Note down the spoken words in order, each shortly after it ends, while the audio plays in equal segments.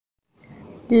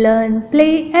Learn,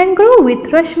 play and grow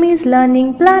with Rashmi's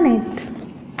Learning Planet.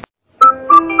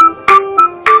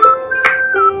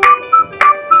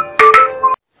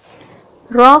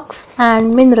 Rocks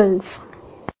and minerals.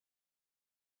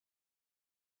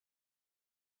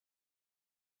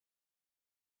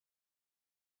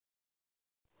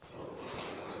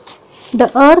 The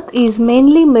earth is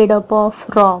mainly made up of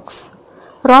rocks.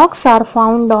 Rocks are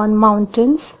found on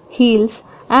mountains, hills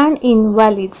and in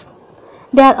valleys.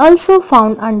 They are also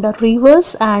found under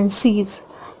rivers and seas.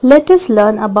 Let us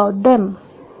learn about them.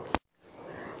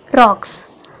 Rocks.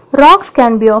 Rocks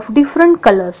can be of different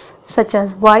colors such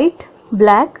as white,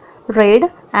 black, red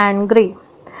and grey.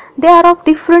 They are of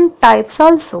different types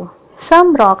also.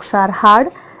 Some rocks are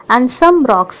hard and some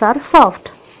rocks are soft.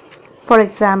 For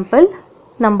example,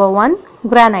 Number 1.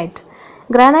 Granite.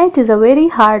 Granite is a very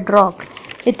hard rock.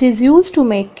 It is used to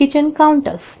make kitchen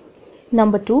counters.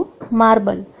 Number 2.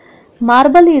 Marble.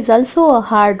 Marble is also a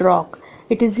hard rock.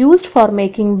 It is used for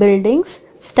making buildings,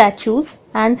 statues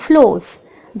and floors.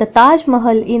 The Taj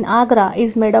Mahal in Agra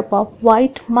is made up of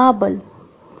white marble.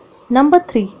 Number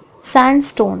 3.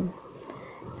 Sandstone.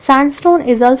 Sandstone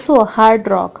is also a hard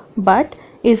rock but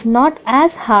is not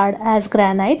as hard as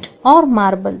granite or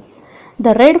marble.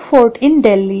 The Red Fort in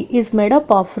Delhi is made up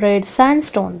of red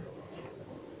sandstone.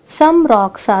 Some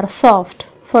rocks are soft.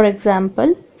 For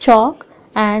example, chalk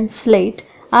and slate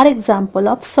are examples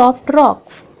of soft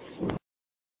rocks.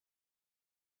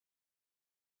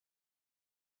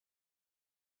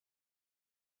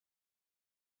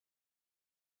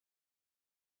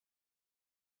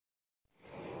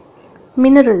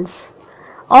 Minerals.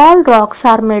 All rocks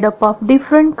are made up of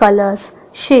different colors,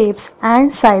 shapes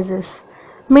and sizes.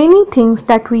 Many things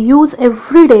that we use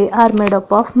every day are made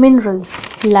up of minerals,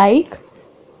 like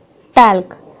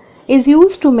talc is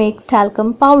used to make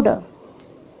talcum powder.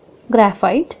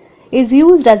 Graphite is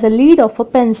used as a lead of a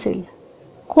pencil.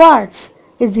 Quartz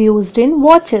is used in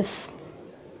watches.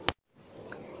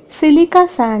 Silica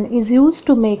sand is used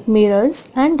to make mirrors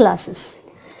and glasses.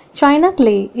 China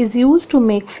clay is used to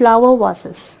make flower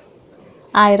vases.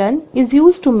 Iron is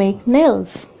used to make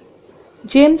nails.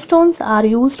 Gemstones are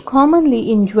used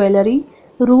commonly in jewelry.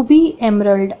 Ruby,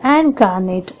 emerald and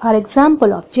garnet are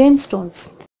examples of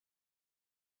gemstones.